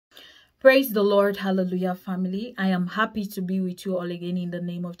Praise the Lord. Hallelujah, family. I am happy to be with you all again in the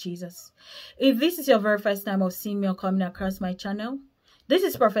name of Jesus. If this is your very first time of seeing me or coming across my channel, this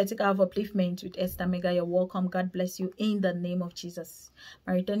is Prophetic Hour of Upliftment with Esther Mega. You're welcome. God bless you in the name of Jesus.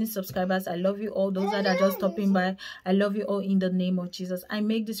 My returning subscribers, I love you all. Those that are just stopping by, I love you all in the name of Jesus. I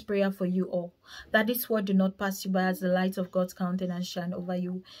make this prayer for you all, that this word do not pass you by as the light of God's countenance shine over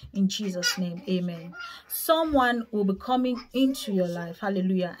you in Jesus' name. Amen. Someone will be coming into your life.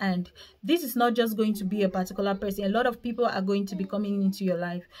 Hallelujah. And this is not just going to be a particular person. A lot of people are going to be coming into your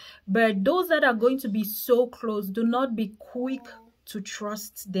life. But those that are going to be so close, do not be quick to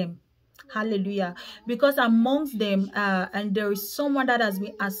trust them. Hallelujah. Because amongst them and there is someone that has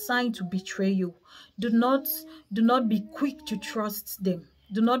been assigned to betray you. Do not be quick to trust them.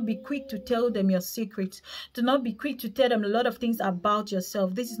 Do not be quick to tell them your secrets. Do not be quick to tell them a lot of things about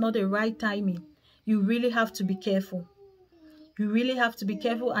yourself. This is not the right timing. You really have to be careful. You really have to be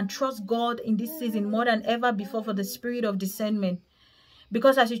careful and trust God in this season more than ever before for the spirit of discernment.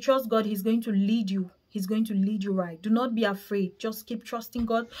 Because as you trust God, He's going to lead you. He's going to lead you right. Do not be afraid. Just keep trusting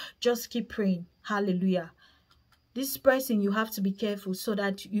God. Just keep praying. Hallelujah. This person, you have to be careful so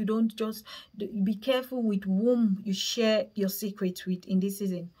that you don't just be careful with whom you share your secrets with in this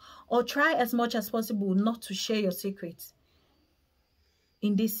season. Or try as much as possible not to share your secrets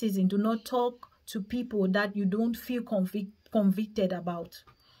in this season. Do not talk to people that you don't feel convicted about.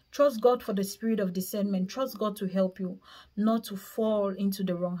 Trust God for the spirit of discernment. Trust God to help you not to fall into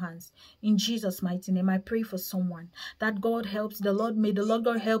the wrong hands. In Jesus' mighty name, I pray for someone that God helps the Lord. May the Lord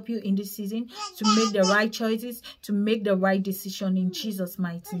God help you in this season to make the right choices, to make the right decision in Jesus'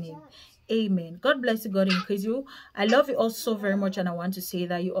 mighty name. Amen. God bless you. God increase you. I love you all so very much, and I want to say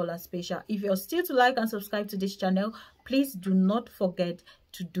that you all are special. If you're still to like and subscribe to this channel, please do not forget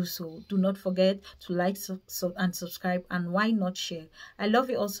to do so. Do not forget to like and subscribe, and why not share? I love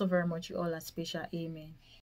you all so very much. You all are special. Amen.